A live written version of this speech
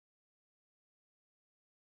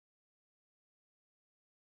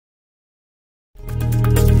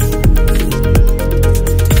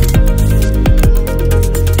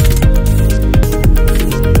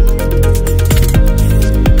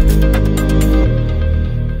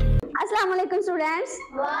students.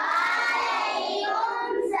 Walaikum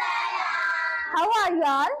salam. How are you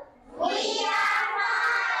all? We are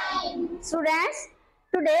fine. Students,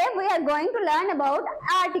 today we are going to learn about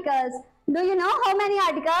articles. Do you know how many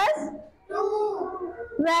articles? 2.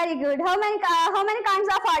 Very good. How many kinds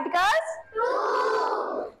of articles? 2.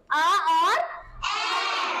 Are or? N.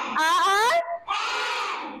 Are or?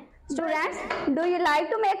 N. Students, do you like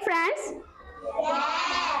to make friends? Yes.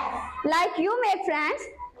 Like you make friends,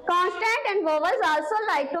 consonant and vowels also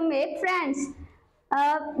like to make friends.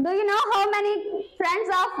 Do you know how many friends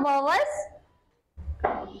of vowels?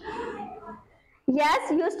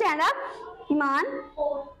 Yes, you stand up, Iman.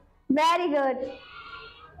 4. Very good.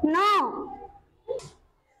 Now,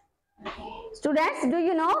 students, do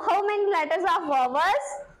you know how many letters of vowels?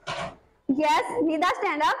 Yes, Nida,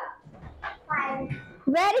 stand up. 5.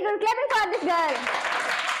 Very good. Clapping for this girl.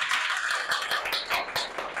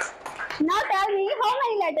 Now tell me how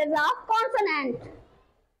many letters of consonant?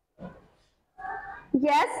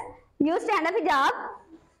 Yes, you stand up, Hijab.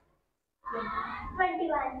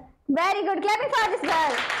 21. Very good. Clapping for this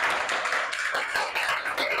girl.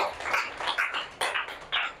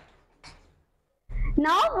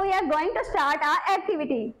 Now we are going to start our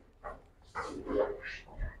activity.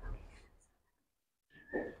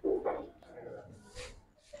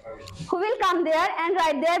 Who will come there and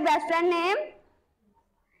write their best friend name?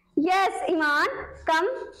 Yes, Iman, come.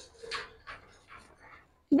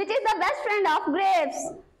 Which is the best friend of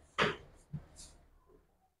grapes?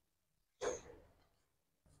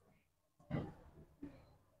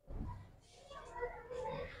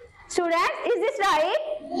 Students, is this right?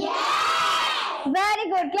 Yes. Very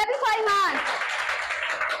good. Clapping for Iman.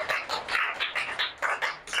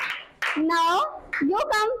 Now, you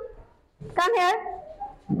come here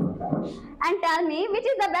and tell me which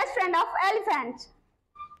is the best friend of elephant.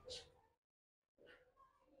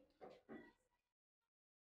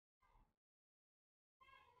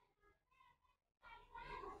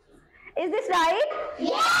 Is this right?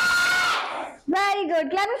 Yes. Very good.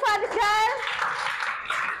 Clapping for this girl.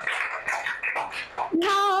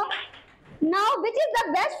 Now, which is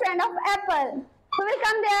the best friend of apple? Who will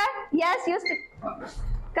come there? Yes, you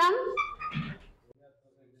come.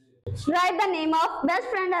 Write the name of best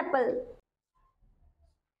friend apple.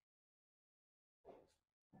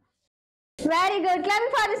 Very good.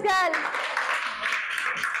 Clapping for this girl.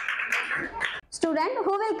 Student,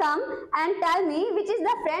 who will come and tell me which is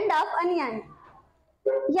the friend of onion?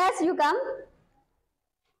 Yes, you come.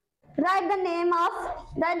 Write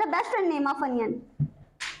the best friend name of onion.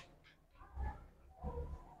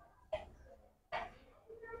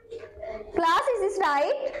 Class, is this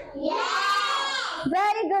right? Yes.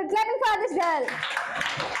 Very good. Clapping for this girl.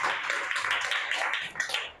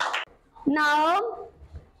 Now,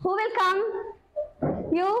 who will come?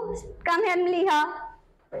 You come here, Maliha.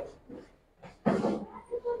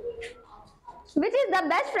 Which is the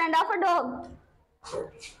best friend of a dog?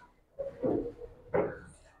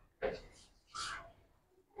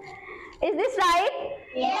 Is this right?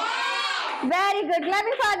 Yes. Very good.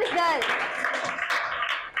 Clapping for this girl.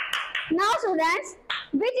 Now, students,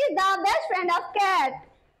 which is the best friend of cat?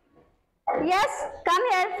 Yes, come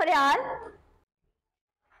here, Faryal.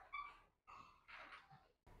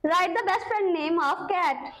 Write the best friend name of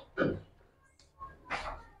cat.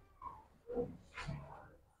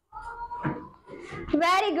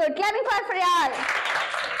 Very good. Clapping for Faryal.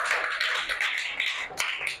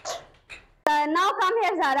 Now come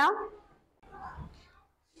here, Zara.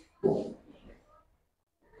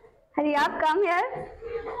 Hurry up, come here.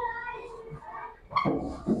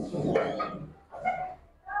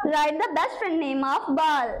 Write the best friend name of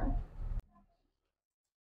ball.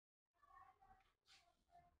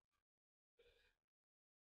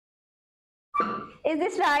 Is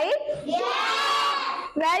this right? Yes.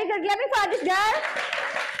 Very good. Clapping for this girl.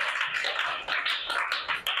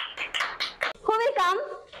 Who will come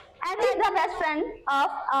and write the best friend of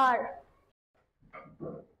R?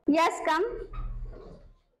 Yes, come.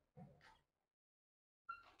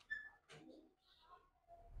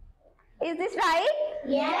 Is this right?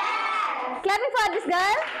 Yes. Clapping for this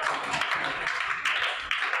girl.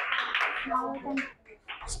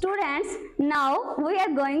 Students, now we are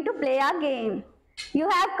going to play a game. You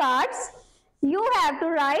have cards. You have to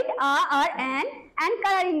write R or N and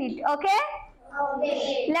color in it. Okay?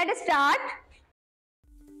 Okay. Let us start.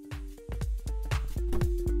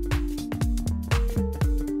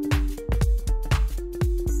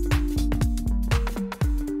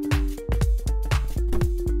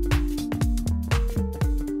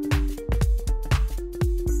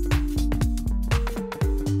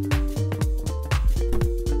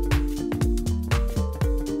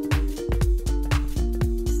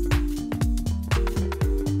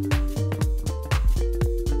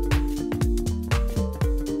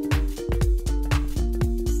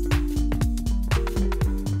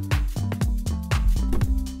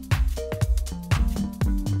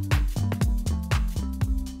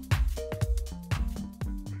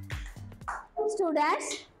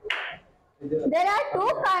 students, there are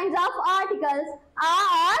two kinds of articles, a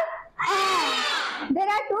or an. There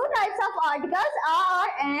are two types of articles, a or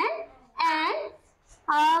an, and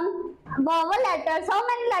vowel letters. How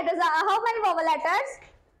many letters are? How many vowel letters?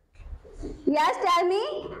 Yes, tell me.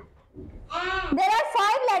 There are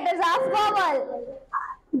 5 letters of vowel.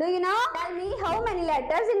 Do you know? Tell me how many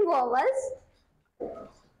letters in vowels?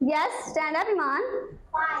 Yes, stand up, Iman.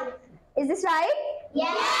 5. Is this right?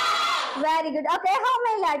 Yes. Very good. Okay, how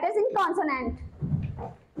many letters in consonant?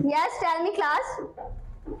 Yes, tell me, class.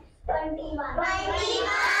 21.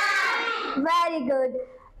 21. Very good.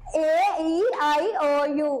 A, E, I, O,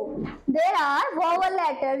 U. There are vowel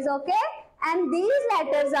letters, okay? And these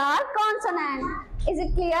letters are consonant. Is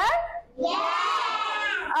it clear? Yes.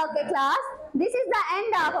 Okay, class. This is the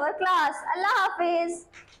end of our class. Allah Hafiz.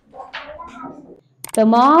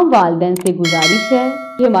 तमाम वालिदैन से गुजारिश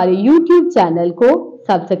है कि हमारे YouTube channel को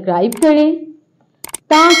subscribe करें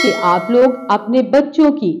ताकि आप लोग अपने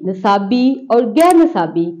बच्चों की निसाबी और गैर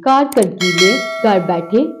निसाबी कारकर्दगी में घर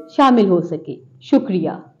बैठे शामिल हो सके।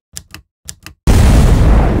 शुक्रिया।